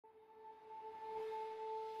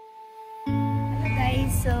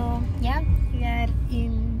we are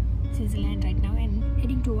in Switzerland right now and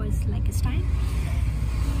heading towards Liechtenstein.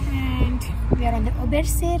 And we are on the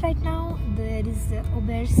Obersee right now. There is the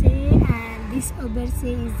Obersee, and this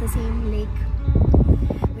Obersee is the same lake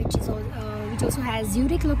which also has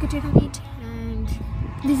Zurich located on it. And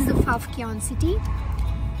this is the Fafkion city.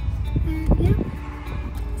 And yeah,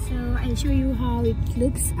 so I'll show you how it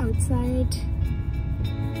looks outside.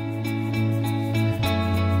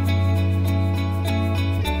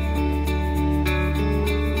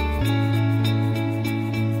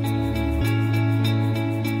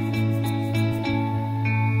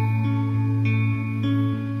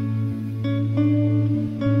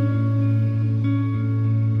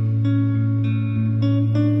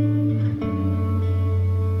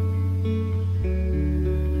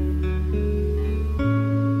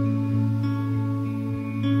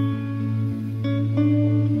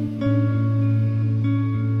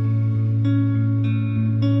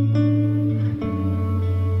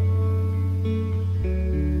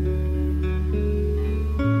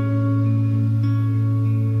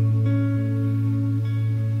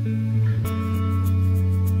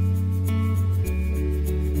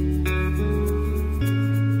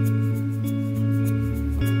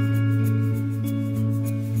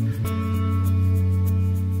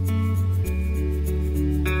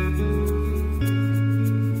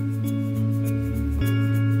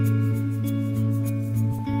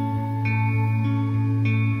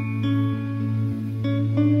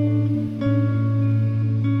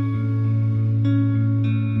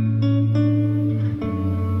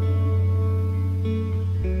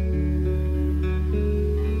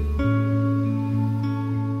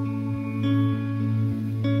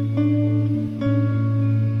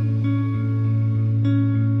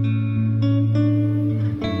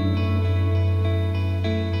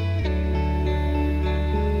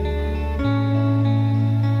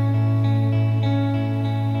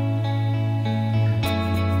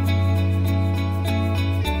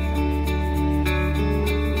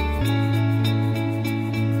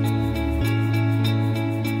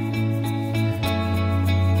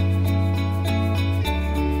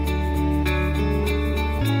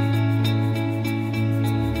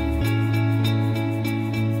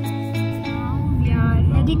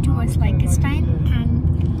 Towards Liechtenstein,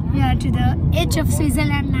 and we are to the edge of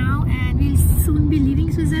Switzerland now, and we'll soon be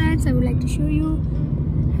leaving Switzerland. So I would like to show you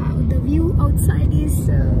how the view outside is.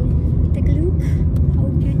 Take a look how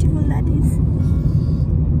beautiful that is.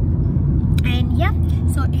 And yeah,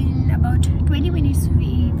 so in about 20 minutes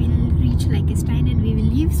we will reach Liechtenstein and we will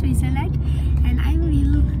leave Switzerland, and I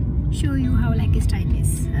will show you how Liechtenstein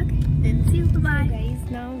is. Okay, then see you. Bye bye. Guys,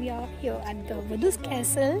 now we are here at the Vaduz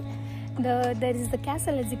castle. There is the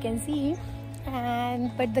castle, as you can see,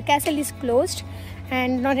 but the castle is closed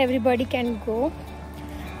and not everybody can go,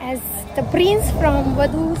 as the prince from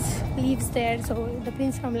Vaduz lives there. So the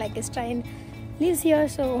prince from Liechtenstein lives here,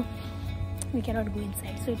 so we cannot go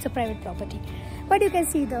inside. So it's a private property, but you can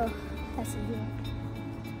see the castle here.